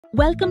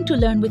Welcome to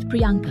Learn with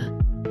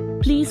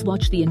Priyanka. Please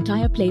watch the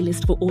entire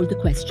playlist for all the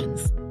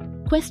questions.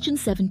 Question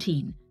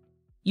 17.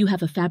 You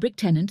have a Fabric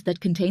tenant that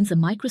contains a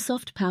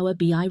Microsoft Power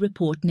BI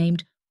report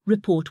named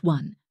Report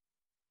 1.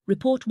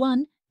 Report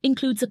 1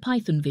 includes a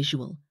Python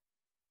visual.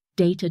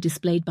 Data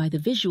displayed by the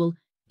visual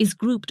is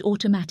grouped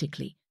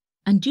automatically,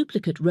 and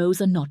duplicate rows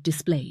are not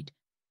displayed.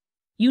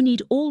 You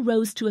need all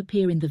rows to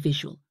appear in the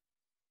visual.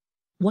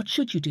 What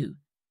should you do?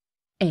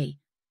 A.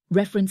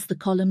 Reference the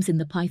columns in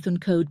the Python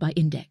code by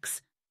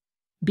index.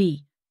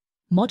 B.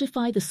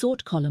 Modify the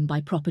sort column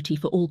by property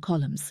for all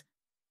columns.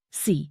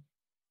 C.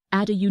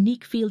 Add a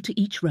unique field to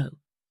each row.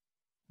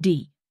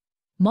 D.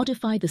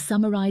 Modify the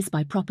summarize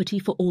by property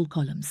for all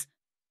columns.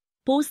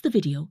 Pause the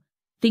video,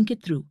 think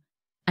it through,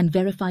 and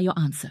verify your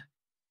answer.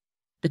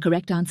 The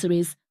correct answer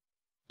is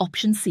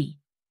option C.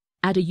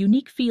 Add a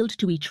unique field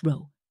to each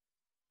row.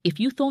 If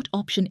you thought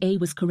option A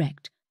was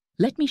correct,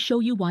 let me show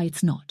you why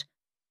it's not.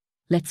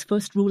 Let's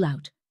first rule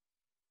out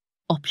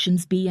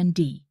options B and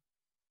D.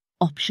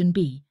 Option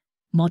B,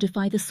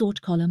 modify the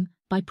sort column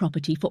by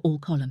property for all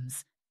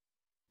columns.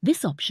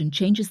 This option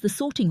changes the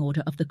sorting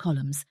order of the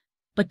columns,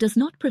 but does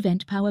not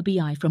prevent Power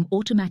BI from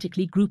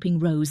automatically grouping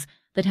rows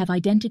that have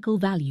identical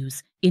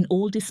values in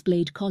all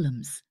displayed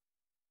columns.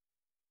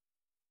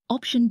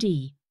 Option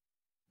D,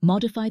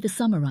 modify the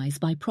summarize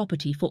by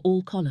property for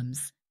all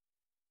columns.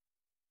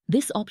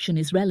 This option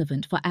is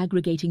relevant for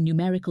aggregating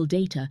numerical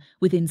data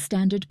within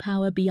standard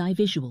Power BI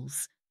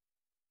visuals.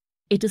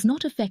 It does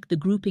not affect the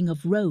grouping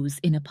of rows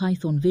in a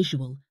Python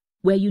visual,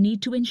 where you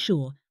need to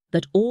ensure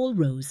that all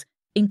rows,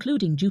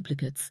 including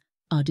duplicates,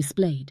 are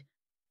displayed.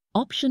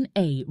 Option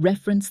A,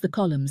 reference the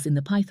columns in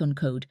the Python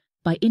code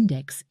by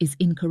index, is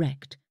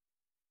incorrect.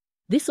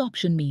 This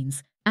option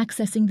means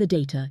accessing the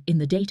data in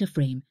the data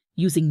frame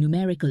using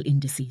numerical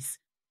indices.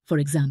 For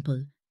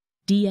example,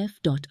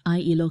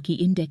 df.iloki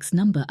index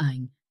number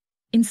ing,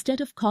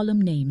 instead of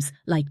column names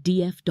like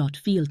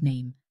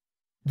df.fieldname.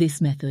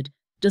 This method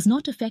does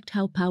not affect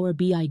how Power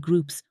BI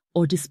groups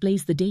or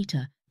displays the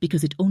data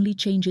because it only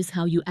changes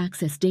how you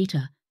access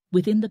data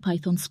within the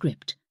Python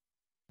script.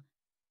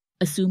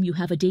 Assume you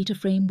have a data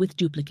frame with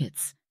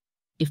duplicates.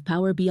 If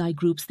Power BI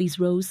groups these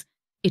rows,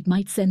 it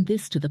might send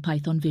this to the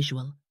Python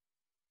visual.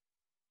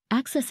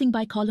 Accessing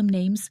by column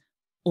names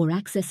or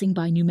accessing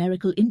by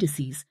numerical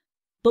indices,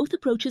 both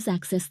approaches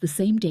access the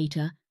same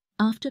data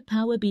after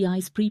Power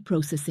BI's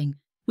pre-processing,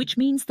 which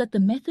means that the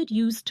method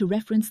used to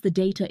reference the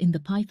data in the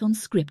Python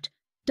script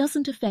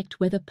doesn't affect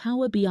whether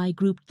Power BI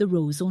grouped the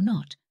rows or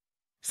not.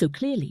 So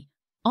clearly,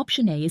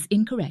 option A is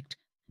incorrect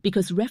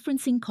because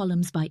referencing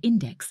columns by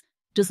index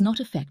does not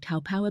affect how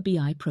Power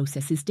BI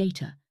processes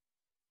data.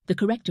 The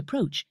correct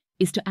approach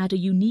is to add a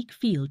unique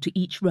field to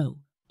each row,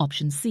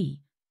 option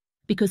C,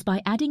 because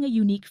by adding a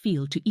unique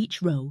field to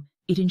each row,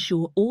 it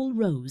ensures all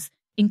rows,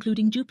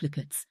 including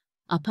duplicates,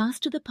 are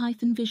passed to the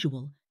Python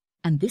visual,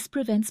 and this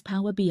prevents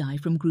Power BI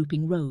from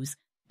grouping rows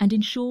and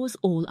ensures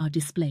all are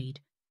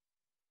displayed.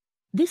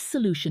 This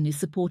solution is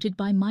supported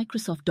by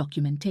Microsoft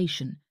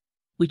documentation,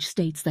 which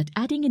states that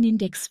adding an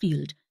index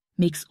field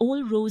makes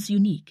all rows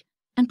unique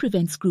and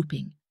prevents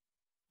grouping.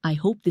 I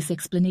hope this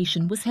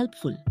explanation was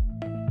helpful.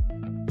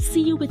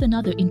 See you with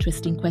another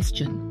interesting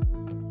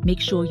question. Make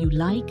sure you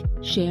like,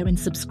 share, and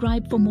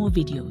subscribe for more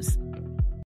videos.